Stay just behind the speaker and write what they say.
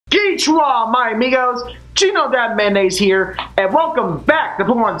Konnichiwa, my amigos. Gino Dad Mayonnaise here, and welcome back to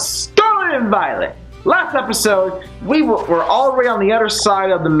Pokemon Scarlet and Violet. Last episode, we were all the way on the other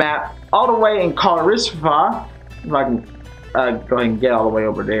side of the map, all the way in Kalarisva. If I can go ahead and get all the way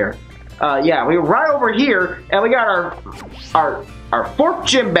over there. Yeah, we were right over here, and we got our fourth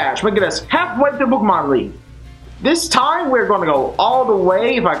gym badge, making us halfway to the Pokemon League. This time, we're going to go all the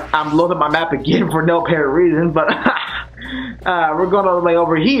way. I'm loading my map again for no apparent reason, but we're going all the way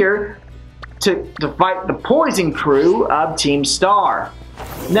over here to fight the Poison Crew of Team Star.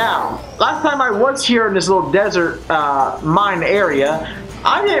 Now, last time I was here in this little desert mine area,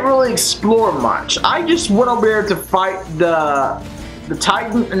 I didn't really explore much. I just went over there to fight the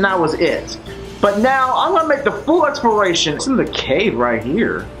Titan, and that was it. But now, I'm going to make the full exploration. It's in the cave right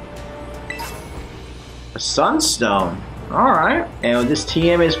here. A Sunstone. Alright. And this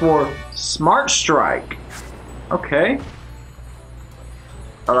TM is for Smart Strike. Okay.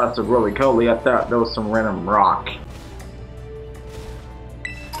 Oh, that's a really cool. I thought that was some random rock.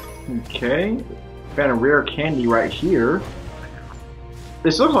 Okay. Found a rare candy right here.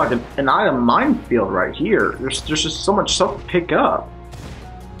 This looks like an item minefield right here. There's just so much stuff to pick up.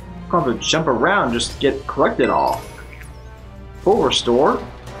 I'm going to jump around just to get collected all. Full restore.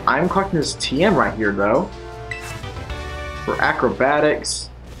 I'm collecting this TM right here though. For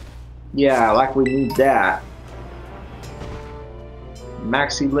acrobatics. Yeah, like we need that.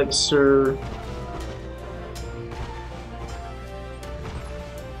 Max Elixir.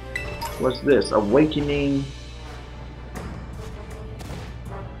 What's this? Awakening.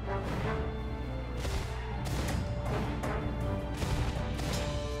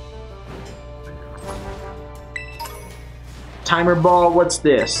 Timer ball, what's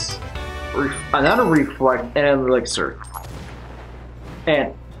this? Another reflect and an elixir.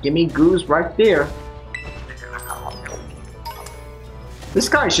 And give me goose right there. This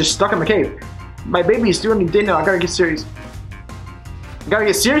guy's just stuck in the cave. My baby is doing anything now. I gotta get serious. I gotta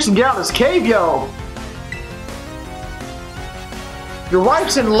get serious and get out of this cave, yo. Your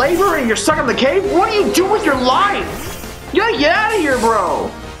wife's in labor and you're stuck in the cave? What do you do with your life? You gotta get out of here,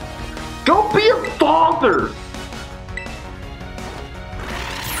 bro. Go be a father.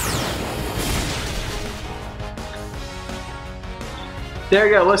 There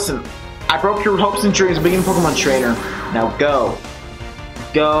you go, listen. I broke your hopes and dreams of being a Pokemon trainer. Now go.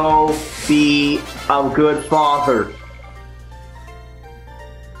 Go be a good father.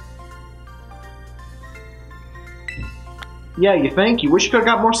 Yeah, you think? You wish you could have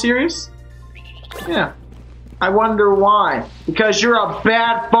got more serious? Yeah. I wonder why. Because you're a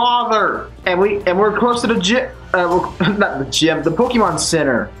bad father. And we're close to the gym. Not the gym, the Pokemon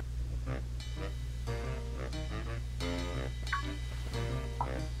Center.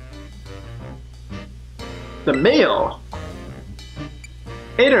 The mail.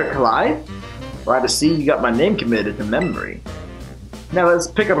 Hey there, Clyde. Glad to see you got my name committed to memory. Now let's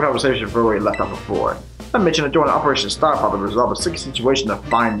pick up a conversation from where we left off before. I mentioned I joined Operation Starfall to resolve a sick situation to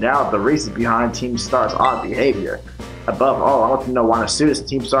find out the reasons behind Team Star's odd behavior. Above all, I want to know why the students in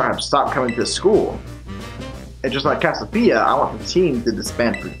Team Star have stopped coming to school. And just like Cassiopeia, I want the team to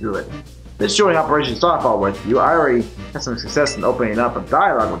disband for good. Let's join Operation Starfall with you. I already had some success in opening up a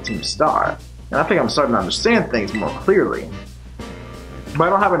dialogue with Team Star. And I think I'm starting to understand things more clearly. But I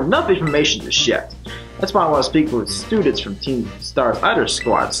don't have enough information just yet. That's why I want to speak with students from Team Star's other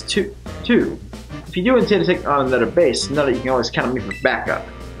squads too. If you do intend to take on another base, know that you can always count on me for backup.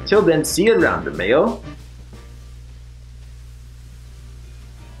 Till then, see you around, DeMayo.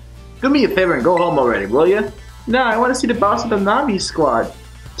 Do me a favor and go home already, will you? No, I want to see the boss of the Navi squad.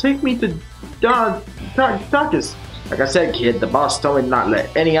 Take me to Atticus. Like I said, kid, the boss told me to not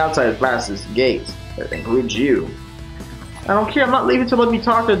let any outsiders pass this gate. That includes you. I don't care, I'm not leaving to let me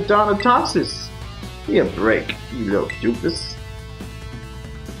talk to Atticus. Give me a break, you little doofus.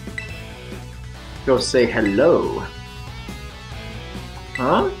 Go say hello.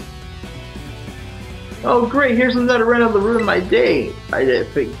 Huh? Oh great, here's another random to ruin my day. I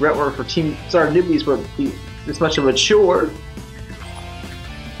didn't think Brentwork for Team Star newbies would be this much of a chore.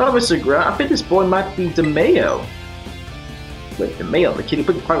 Oh, Mr. Grunt, I think this boy might be DeMayo. Wait, DeMayo, the kid who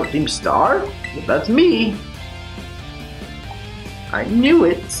put the fight with Team Star? Well, that's me. I knew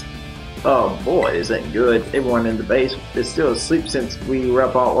it. Oh boy, is that good. Everyone in the base is still asleep since we were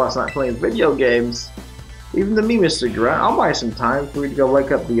up all last night playing video games. Even to me, Mr. Grunt, I'll buy some time for you to go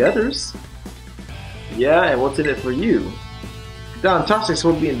wake up the others. Yeah, and what's in it for you? Don Toxics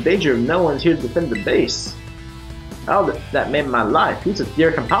will be in danger if no one's here to defend the base. Oh, that made my life. He's a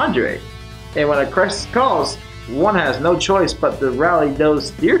dear compadre. And when a crisis calls, one has no choice but to rally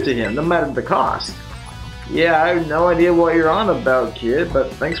those dear to him, no matter the cost. Yeah, I have no idea what you're on about, kid,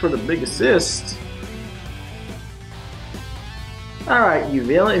 but thanks for the big assist. Alright, you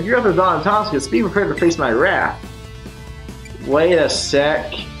villain, if you're up as Atticus, be prepared to face my wrath. Wait a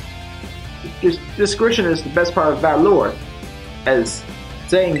sec. Discretion is the best part of valor. As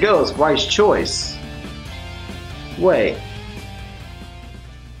saying goes, wise choice. Wait.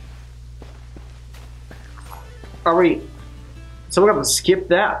 Are we... So we're gonna skip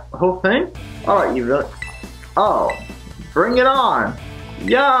that whole thing? Alright, you villain. Oh. Bring it on!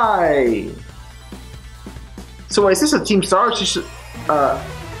 Yay! So wait, is this a Team Star? She should...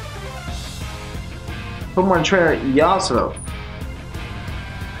 Pokemon Trainer Yasuo.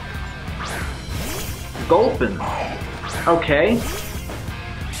 Gulpin. Okay.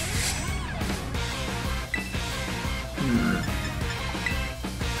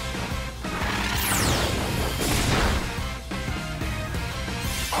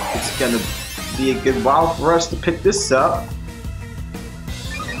 It's gonna be a good while for us to pick this up.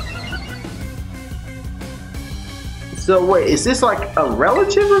 So wait, is this like a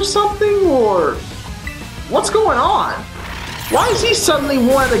relative or something, or what's going on? Why is he suddenly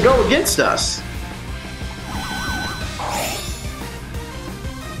wanting to go against us?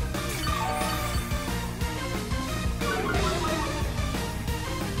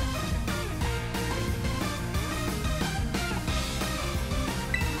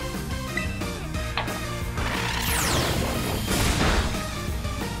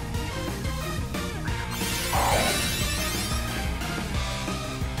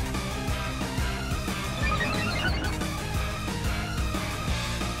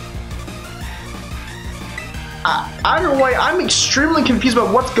 Either way, I'm extremely confused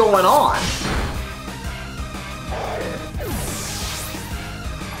about what's going on.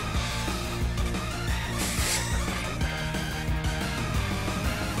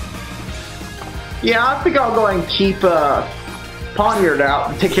 Yeah, I think I'll go and keep Poniard out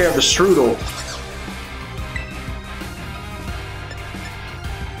and take care of the Strudel.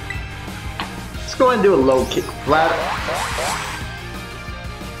 Let's go ahead and do a low kick. Flat.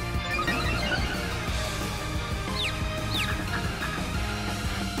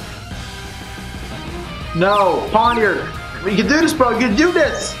 No, Poniard, you can do this, bro. You can do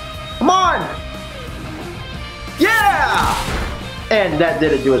this. Come on. Yeah. And that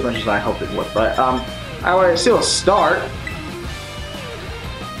didn't do as much as I hoped it would, but I would still start.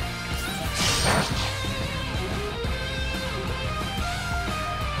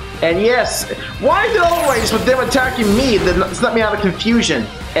 And yes, why is it always with them attacking me that let me out of confusion?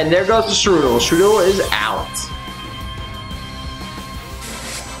 And there goes the Strudel. Strudel is out.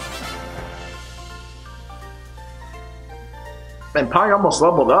 And Pie almost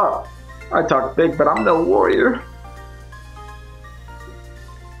leveled up. I talk big, but I'm no warrior.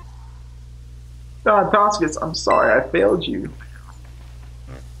 Atticus, I'm sorry I failed you.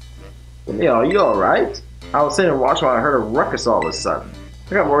 Are you alright? I was sitting and watching when I heard a ruckus all of a sudden.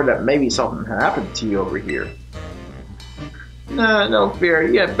 I got worried that maybe something happened to you over here. Nah, no fear.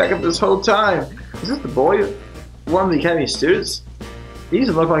 You had backup this whole time. Is this the boy? One of the Academy students? He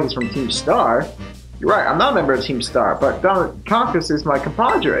doesn't look like he's from Team Star. You're right, I'm not a member of Team Star, but Atticus is my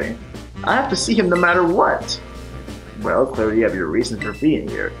compadre. I have to see him no matter what. Well, clearly you have your reason for being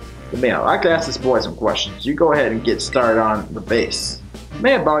here. But man, I'd like to ask this boy some questions. You go ahead and get started on the base.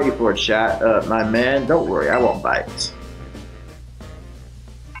 May I borrow you for a chat? My man, don't worry, I won't bite.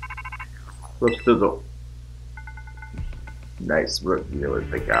 Let's do the nice work here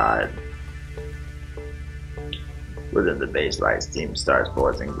with the god. Within the base lights, Team Star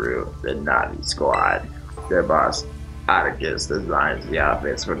Sports and Group, the Navi squad. Their boss, Atticus, designs the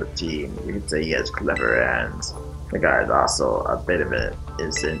outfits for the team. You can say he has clever hands. The guy is also a bit of an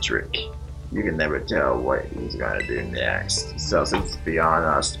eccentric. You can never tell what he's going to do next. So since it's beyond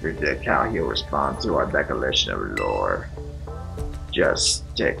us to predict how he'll respond to our declaration of lore, just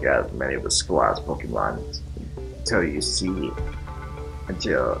check out as many of the squad's Pokemon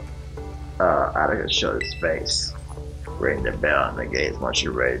until Atticus shows his face. Ring the bell on the gates once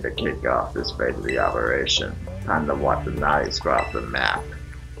you're ready to kick off this phase of the operation. Time to watch the Navi score off the map.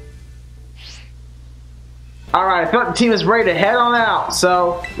 Alright, I feel like the team is ready to head on out,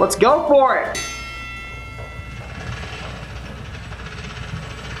 so let's go for it!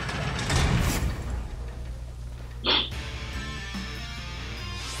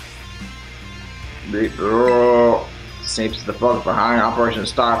 Snape's the focus behind Operation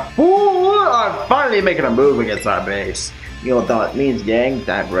Star. Ooh, I'm finally making a move against our base. You know what that means, gang?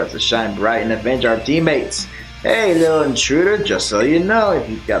 Time for us to shine bright and avenge our teammates. Hey, little intruder, just so you know, if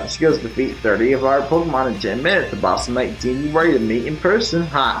you've got the skills to defeat 30 of our Pokemon in 10 minutes, the boss might deem you ready to meet in person.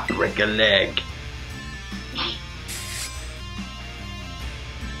 Ha, break a leg.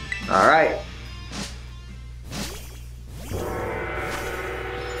 Alright.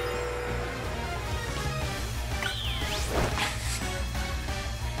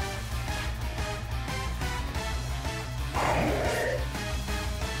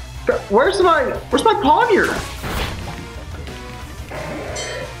 Where's my poniard?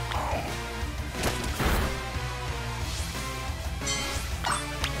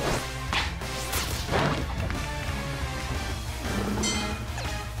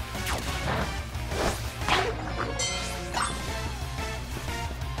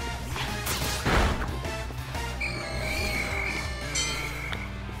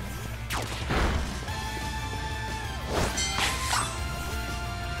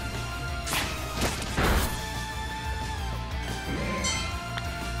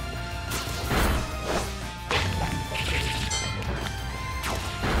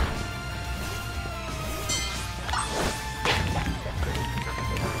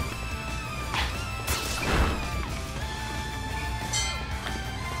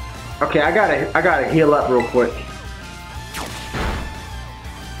 Okay, I gotta heal up real quick.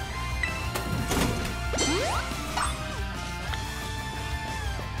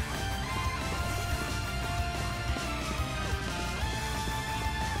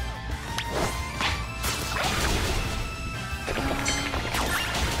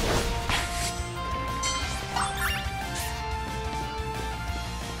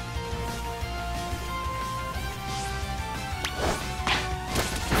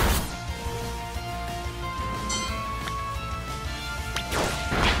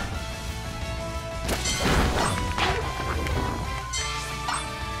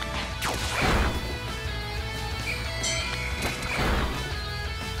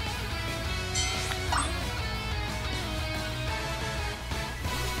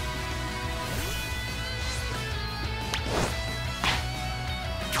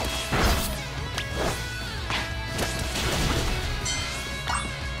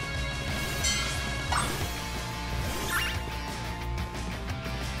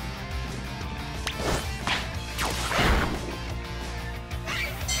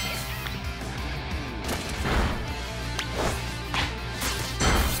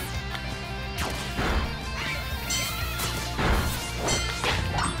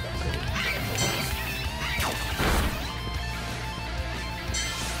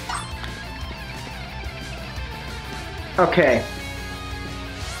 Okay.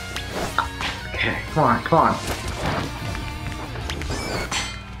 Okay, come on, come on.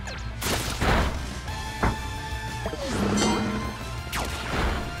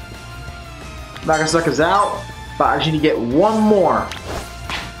 Not gonna suck us out, but I just need to get one more.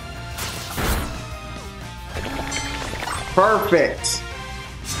 Perfect.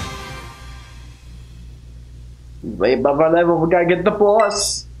 Way above our level, we gotta get the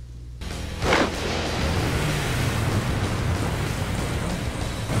boss.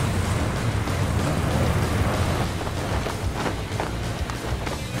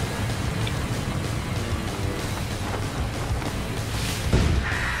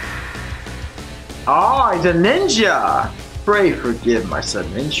 Oh, he's a ninja! Pray forgive my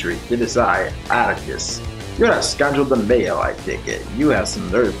sudden injury. It is I, Atticus. You're not scoundrel the Mayo, I take it. You have some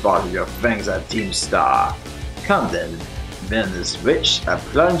nerve bothering your fangs at Team Star. Come then, bend this witch. A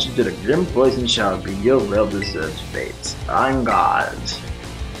plunge into the grim poison shall be your well-deserved fate. On guard.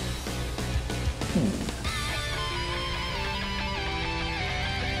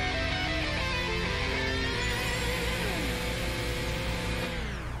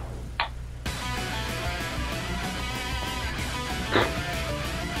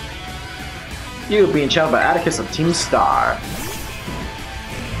 You being challenged by Atticus of Team Star.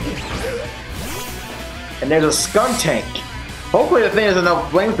 And there's a skunk tank. Hopefully the thing is no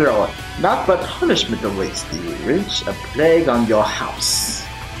flamethrower. Not but punishment awaits thee, Rich. A plague on your house.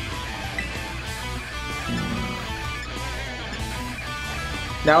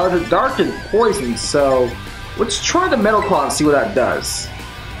 Now it's dark and poison, so let's try the metal claw and see what that does.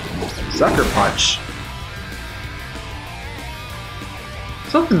 Sucker punch.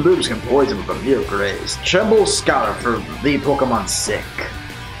 Something moves can poison with a mere graze. Tremble, Scarlet, for the Pokemon sick.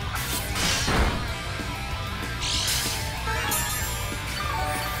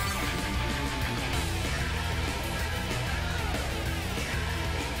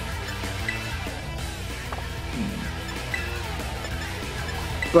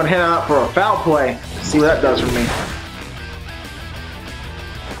 Go ahead out for a foul play. See what that does for me.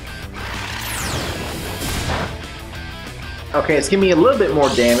 Okay, it's giving me a little bit more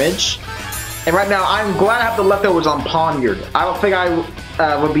damage. And right now, I'm glad I have the leftovers on Poniard. I don't think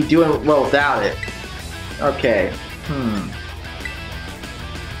I would be doing well without it. Okay.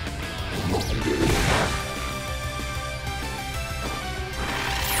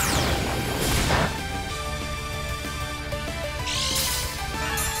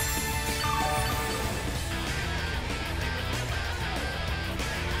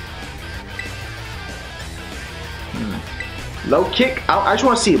 Low kick? I just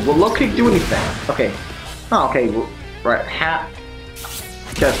want to see. Will low kick do anything? Okay. Oh, okay. Right.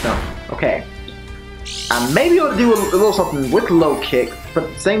 Just no. Okay. I may be able to do a little something with low kick, but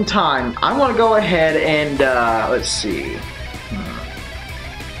at the same time, I want to go ahead and, let's see.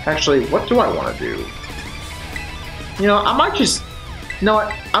 Actually, what do I want to do? You know, I might just... You know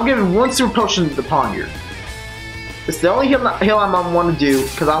what? I'm giving one super potion to the Poniard. It's the only heal I want to do,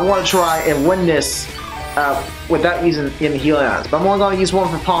 because I want to try and win this without using any healing items. But I'm only going to use one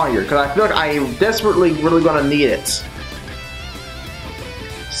for Poniard, because I feel like I am desperately really going to need it.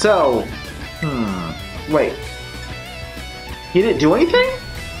 So, wait. He didn't do anything?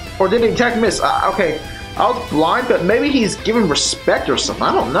 Or did he attack and miss? Okay, I was blind, but maybe he's giving respect or something.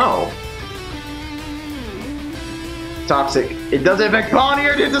 I don't know. Toxic. It doesn't affect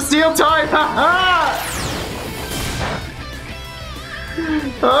Poniard. It's a steel type.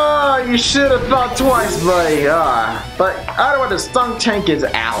 Oh, you should have thought twice, buddy. But either way, the stun tank is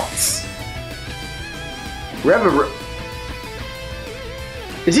out.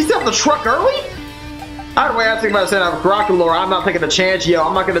 Is he still at the truck early? Either way, I think about saying I'm Rocket Lore. I'm not taking a chance, yo.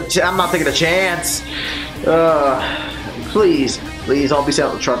 I'm not taking a chance. Please don't be sent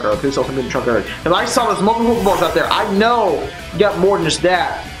on the truck early. Please don't be in the truck early. And I saw those multiple balls out there. I know you got more than just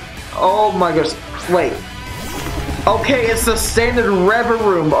that. Oh my goodness. Wait. Okay, it's the standard Rever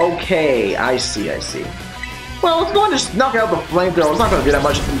Room. Okay, I see. Well, let's go and just knock out the flamethrower. It's not going to do that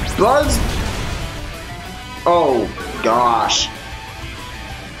much. Buzz. Oh gosh.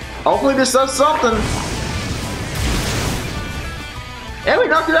 Hopefully this does something. And we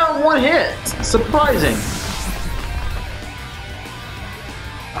knocked it out in one hit. Surprising.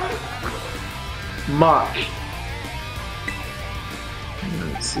 Muck.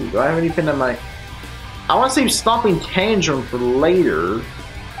 Let's see. Do I have anything on my... I want to save Stomping Tantrum for later.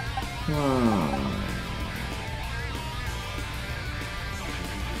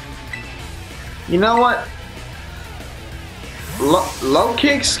 You know what? Low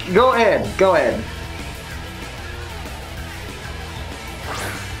kicks? Go ahead.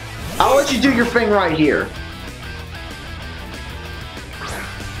 I'll let you do your thing right here.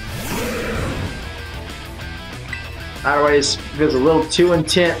 Otherwise, it feels a little too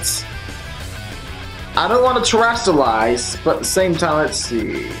intense. I don't want to terrestrialize, but at the same time, let's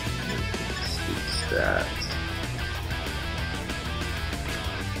see. Stats.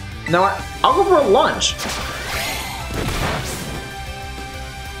 You know what? I'll go for a lunge.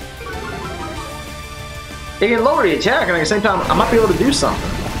 It can lower the attack, and at the same time, I might be able to do something.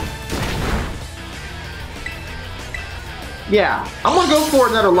 Yeah, I'm gonna go for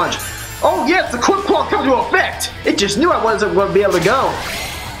another lunge. Oh yes, the quick claw comes to effect! It just knew I wasn't going to be able to go.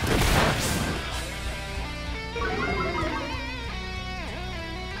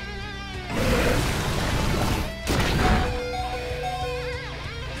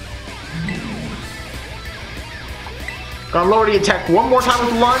 Gonna lower the attack one more time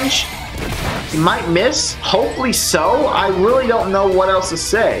with the lunge. You might miss. Hopefully so. I really don't know what else to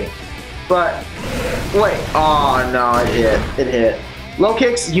say. But, wait. Oh, no, it hit. Low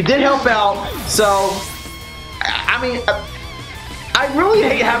kicks, you did help out. So, I mean, I really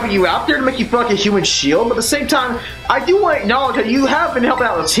hate having you out there to make you feel like a human shield, but at the same time, I do want to acknowledge that you have been helping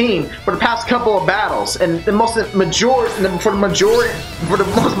out the team for the past couple of battles, and for the most majority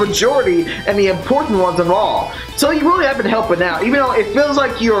and the important ones of all. So you really have been helping out, even though it feels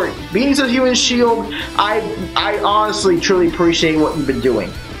like you're being a human shield. I honestly truly appreciate what you've been doing.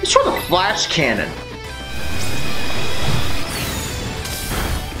 Let's try the flash cannon.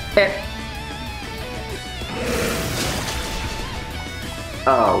 And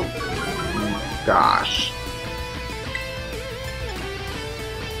oh gosh.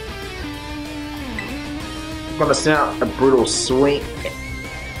 I'm gonna send out a brutal swing.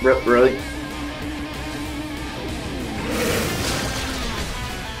 Really?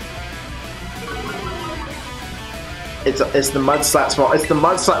 It's the mud slap's fault. It's the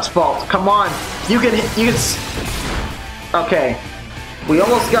mud slap's fault. Come on. You can okay. We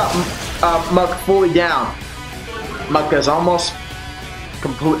almost got Muck fully down. Muck is almost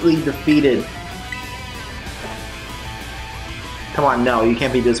completely defeated. Come on, no, you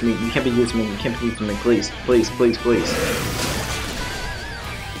can't be this mean. You can't be this mean. You can't be this mean. Please.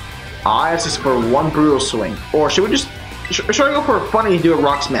 I asked this for one brutal swing. Or should we just... Should I go for a funny and do a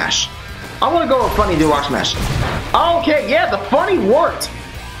rock smash? I want to go with funny and do a rock smash. Okay, yeah, the funny worked.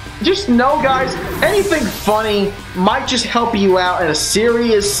 Just know, guys, anything funny might just help you out in a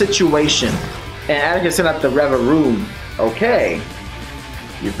serious situation. And Atticus sent out the Rever Room. Okay.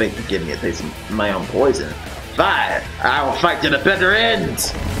 You think to give me a taste of my own poison? Fine. I will fight to the bitter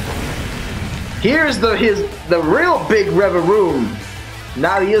end. Here's the real big Reveroom.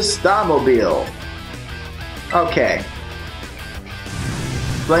 Navi's Starmobile. Okay.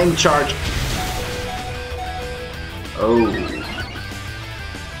 Flame charge. Oh.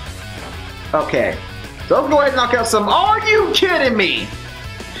 Okay. So let's go ahead and knock out some. Are you kidding me?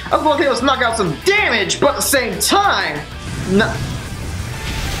 I was going to say let's knock out some damage, but at the same time, no.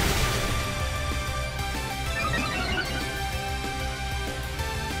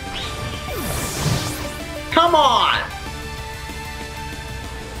 Come on!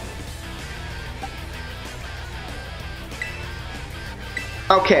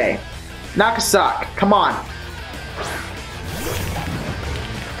 Okay. Nakasak, come on.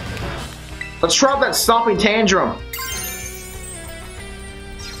 Let's try that Stomping Tantrum.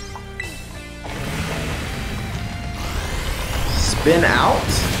 Spin out?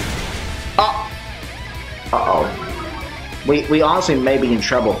 Uh-oh. We honestly may be in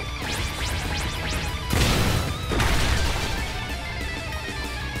trouble.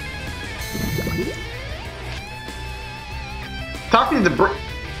 Talking to the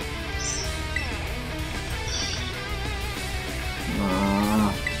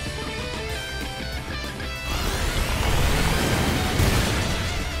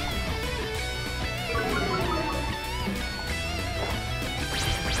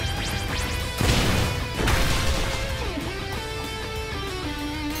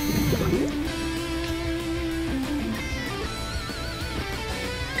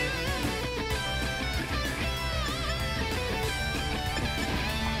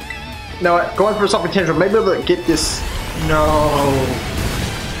No, going for something potential. Maybe able to get this. No.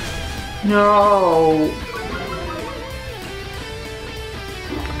 No.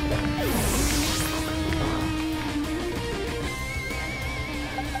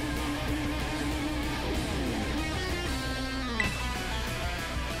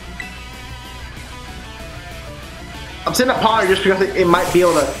 I'm sitting up higher just because it might be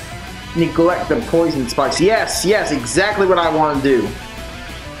able to neglect the poison spikes. Yes, yes, exactly what I want to do.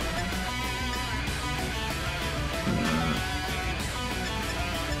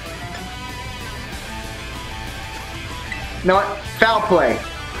 You know what? Foul play.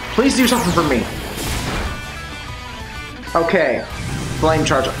 Please do something for me. Okay. Flame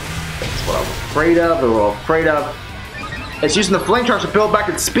charge. That's what I was afraid of. A little afraid of. It's using the flame charge to build back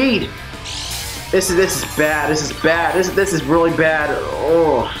its speed. This is bad. This is bad. This is really bad.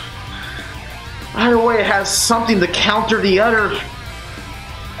 Oh. Either way, it has something to counter the other.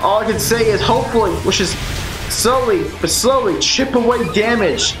 All I can say is hopefully, which is slowly but slowly chip away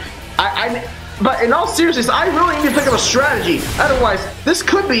damage. But in all seriousness, I really need to think of a strategy. Otherwise, this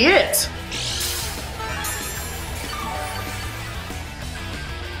could be it.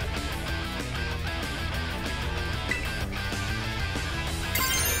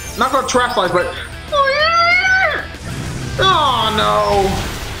 Not gonna trash slice, but oh no!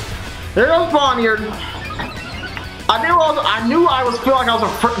 There goes Bonniard. I knew I was feeling like I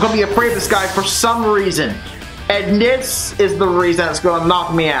was gonna be afraid of this guy for some reason, and this is the reason it's gonna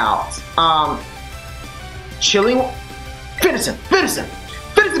knock me out. Chilling. Finish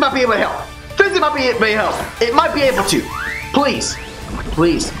might be able to help. Finish might be able to help. It might be able to. Please.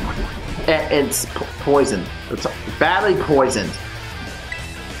 Please. It's poisoned. It's badly poisoned.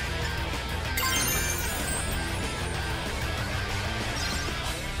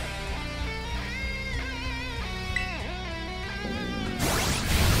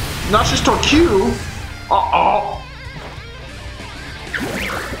 Not just Torque. Uh-oh.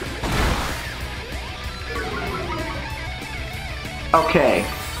 Okay,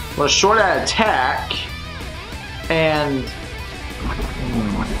 well, short at attack, and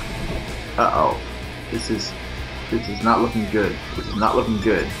uh-oh, this is not looking good. This is not looking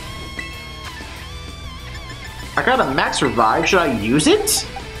good. I got a max revive. Should I use it?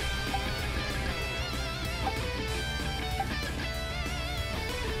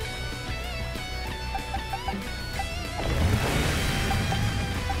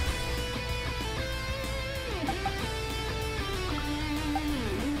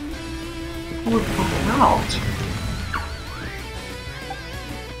 Out.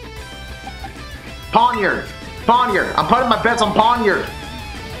 Poniard! Poniard! I'm putting my bets on Poniard!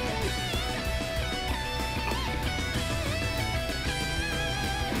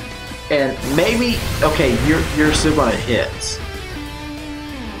 And maybe, okay, you're still gonna hit.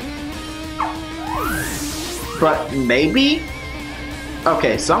 But maybe?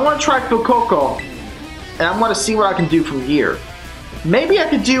 Okay, so I'm gonna try Fuecoco, and I'm gonna see what I can do from here. Maybe I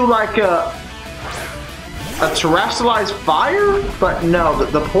could do like a terrestrialized fire? But no,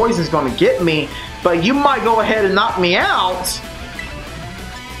 the poison's gonna get me. But you might go ahead and knock me out.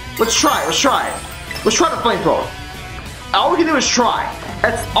 Let's try it. Let's try it. Let's try the flamethrower. All we can do is try.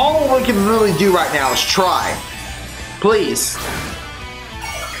 That's all we can really do right now is try. Please.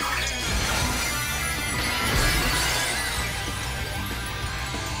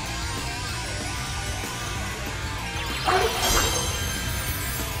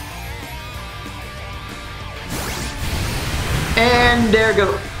 And there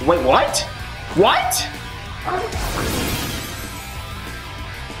goes. Wait, what? What?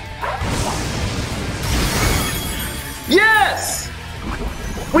 Yes!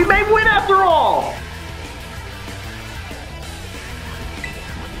 We may win after all!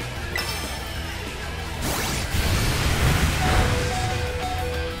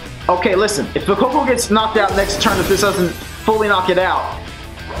 Okay, listen. If the Coco gets knocked out next turn, if this doesn't fully knock it out,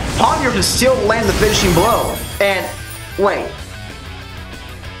 Ponyo can still land the finishing blow. And, wait.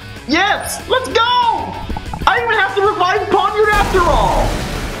 Yes! Let's go! I even have to revive Ponyo after all!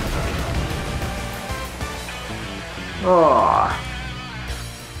 Oh.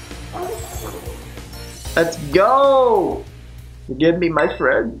 Let's go! Forgive me, my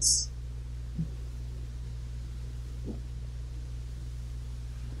friends.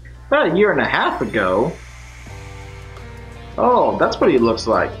 About a year and a half ago. Oh, that's what he looks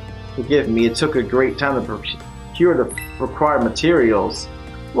like. Forgive me, it took a great time to procure the required materials.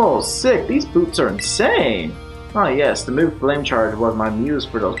 Whoa, sick, these boots are insane! Oh yes, the move flame charge was my muse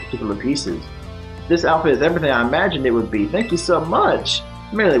for those particular pieces. This outfit is everything I imagined it would be. Thank you so much!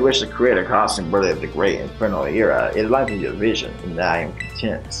 I merely wish to create a costume worthy of the great infernal era. It aligns with your vision, and I am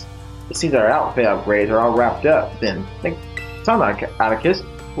content. It seems our outfit upgrades are all wrapped up. Then, time Atticus.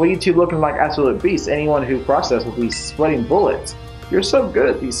 What are you two looking like absolute beasts? Anyone who crosses us will be sweating bullets. You're so good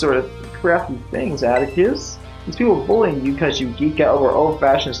at these sort of crafty things, Atticus. These people bullying you because you geek out over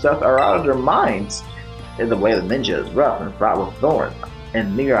old-fashioned stuff are out of their minds. And the way of the ninja is rough and fraught with thorns,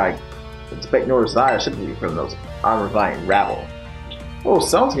 and neither I expect nor desire sympathy from those armor-vying rabble. Oh,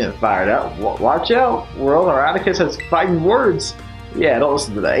 someone's getting fired up. Watch out, world, or Atticus has fighting words. Yeah, don't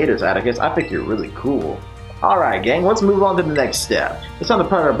listen to the haters, Atticus. I think you're really cool. Alright, gang, let's move on to the next step. It's time to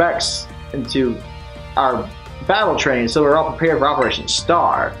put our backs into our battle training so we're all prepared for Operation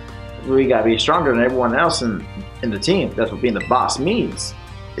Star. We gotta be stronger than everyone else in the team. That's what being the boss means.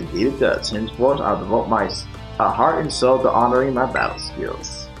 Indeed it does. Henceforth, I'll devote my heart and soul to honoring my battle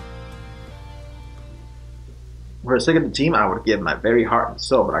skills. For the sake of the team, I would give my very heart and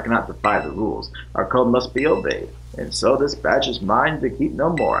soul, but I cannot defy the rules. Our code must be obeyed. And so this badge is mine to keep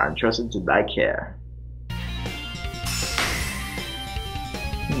no more. I entrust it to thy care.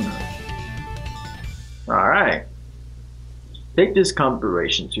 Alright. Take this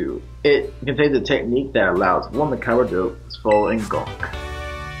configuration too. It contains a technique that allows one to cover the full and gunk.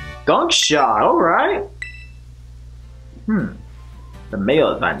 Gunk shot, alright. The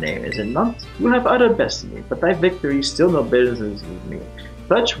male is thy name, is it not? You have uttered destiny, but thy victory still no business with me.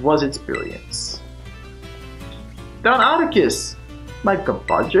 Such was its brilliance. Don Atticus, my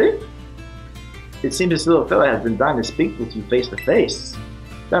compadre? It seems this little fellow has been dying to speak with you face to face.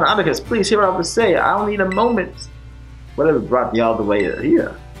 Don Atticus, please hear what I have to say. I only need a moment. Whatever brought you all the way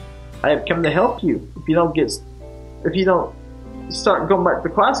here? I have come to help you. If you don't start going back to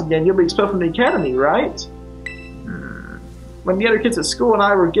class again, you'll be expelled from the academy, right? When the other kids at school and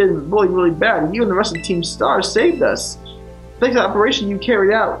I were getting bullied really bad, you and the rest of Team Star saved us. Thanks to the operation you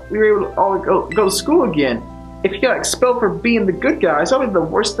carried out, we were able to all go to school again. If you got expelled for being the good guys, that would be the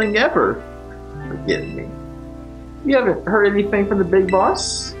worst thing ever. Forgive me. You haven't heard anything from the big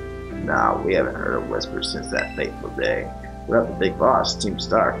boss? No, we haven't heard a whisper since that fateful day. Without the big boss, Team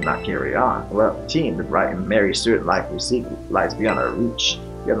Star cannot carry on. Without the team, the bright and merry student life we seek lies beyond our reach.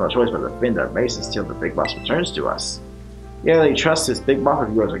 We have no choice but to defend our bases till the big boss returns to us. You really trust this big boss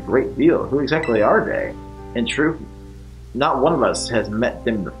of yours a great deal. Who exactly are they? In truth, not one of us has met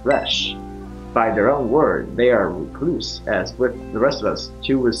them in the flesh. By their own word, they are recluse, as with the rest of us,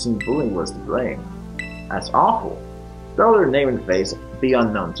 two would seem bullying was to blame. That's awful. Though their name and face be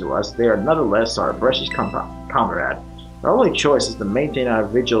unknown to us, they are nonetheless our precious comrade. Our only choice is to maintain our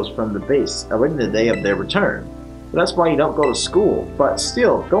vigils from the base, awaiting the day of their return. But that's why you don't go to school. But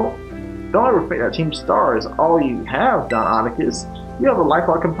still, don't ever think that Team Star is all you have, Don Atticus. You have a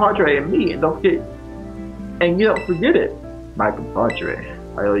lifelong compadre in me, and you don't forget it. My compadre,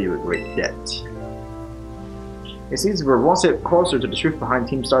 I owe you a great debt. It seems we're one step closer to the truth behind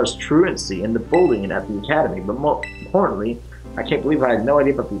Team Star's truancy and the bullying at the academy, but more importantly, I can't believe I had no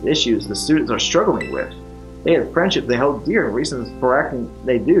idea about these issues the students are struggling with. They had friendships they hold dear and reasons for acting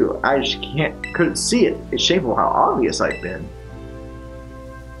they do. I just couldn't see it. It's shameful how obvious I've been.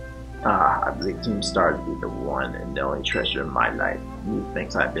 I believe Team Star to be the one and the only treasure in my life. He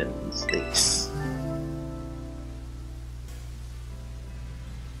thinks I've been mistakes.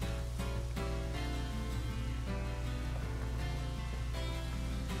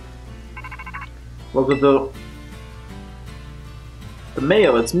 Welcome to the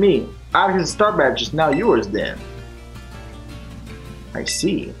Mayo, it's me. Atticus' star badge is now yours then. I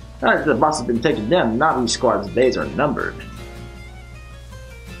see. Now that the boss has been taken down, Navi squad's days are numbered.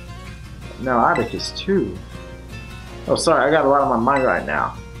 Now Atticus too. Oh sorry, I got a lot on my mind right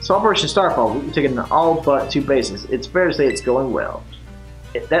now. So Operation Starfall, we've taken all but 2 bases. It's fair to say it's going well.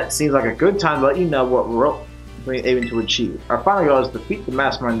 That seems like a good time to let you know what we're aiming to achieve. Our final goal is to defeat the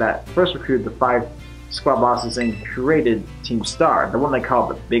mastermind that first recruited the 5 squad bosses and created Team Star, the one they call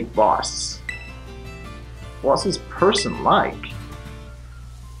the Big Boss. What's this person like?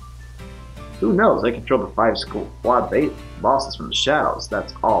 Who knows? They control the 5 squad bosses from the shadows.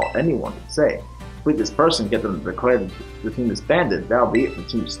 That's all anyone can say. With this person, get them to declare the team disbanded. That'll be it for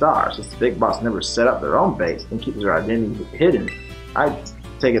Team Star. Since the Big Boss never set up their own base and keeps their identity hidden, I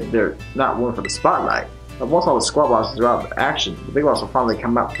take it they're not willing for the spotlight. But once all the squad bosses are out of action, the Big Boss will finally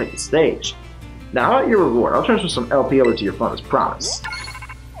come out and take the stage. Now, how about your reward? I'll transfer some LP over to your phone as promised.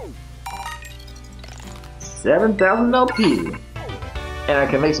 7,000 LP. And I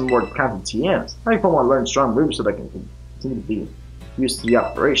can make some more content TMs. I think I want to learn strong moves so that I can continue to be used to the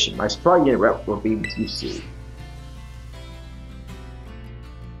operation. My supply unit rep will be with you soon.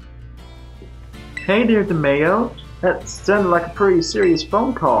 Hey there, DeMayo. That sounded like a pretty serious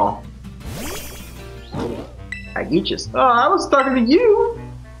phone call. I get you. Oh, I was talking to you.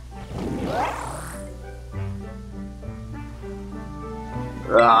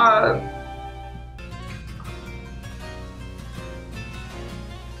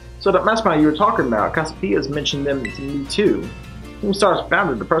 So that mastermind you were talking about, Casapia's mentioned them to me too. Team Star's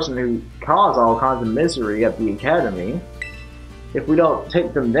founder, the person who caused all kinds of misery at the academy. If we don't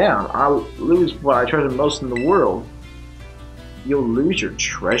take them down, I'll lose what I treasure most in the world. You'll lose your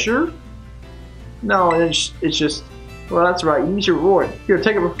treasure? No, it's just, well that's right, use your reward. Here,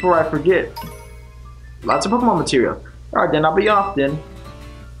 take it before I forget. Lots of Pokemon material. Alright then, I'll be off then.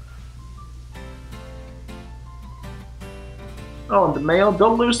 Oh, and the mail,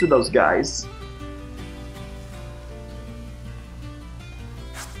 don't lose to those guys.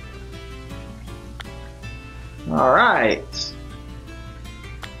 Alright.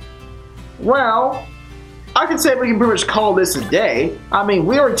 Well, I can say we can pretty much call this a day. I mean,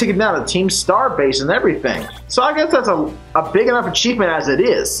 we already taken down a Team Star base and everything. So I guess that's a big enough achievement as it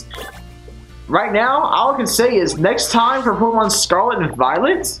is. Right now, all I can say is next time for Pokemon Scarlet and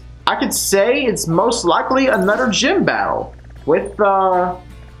Violet, I could say it's most likely another gym battle. With,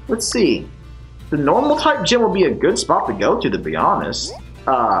 let's see. The normal type gym will be a good spot to go to be honest.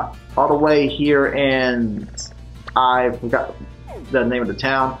 All the way here, and I forgot the name of the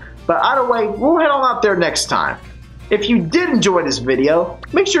town. But either way, we'll head on out there next time. If you did enjoy this video,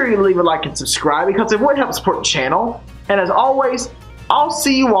 make sure you leave a like and subscribe because it would help support the channel. And as always, I'll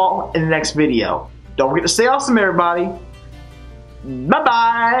see you all in the next video. Don't forget to stay awesome, everybody.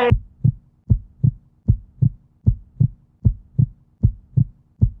 Bye-bye!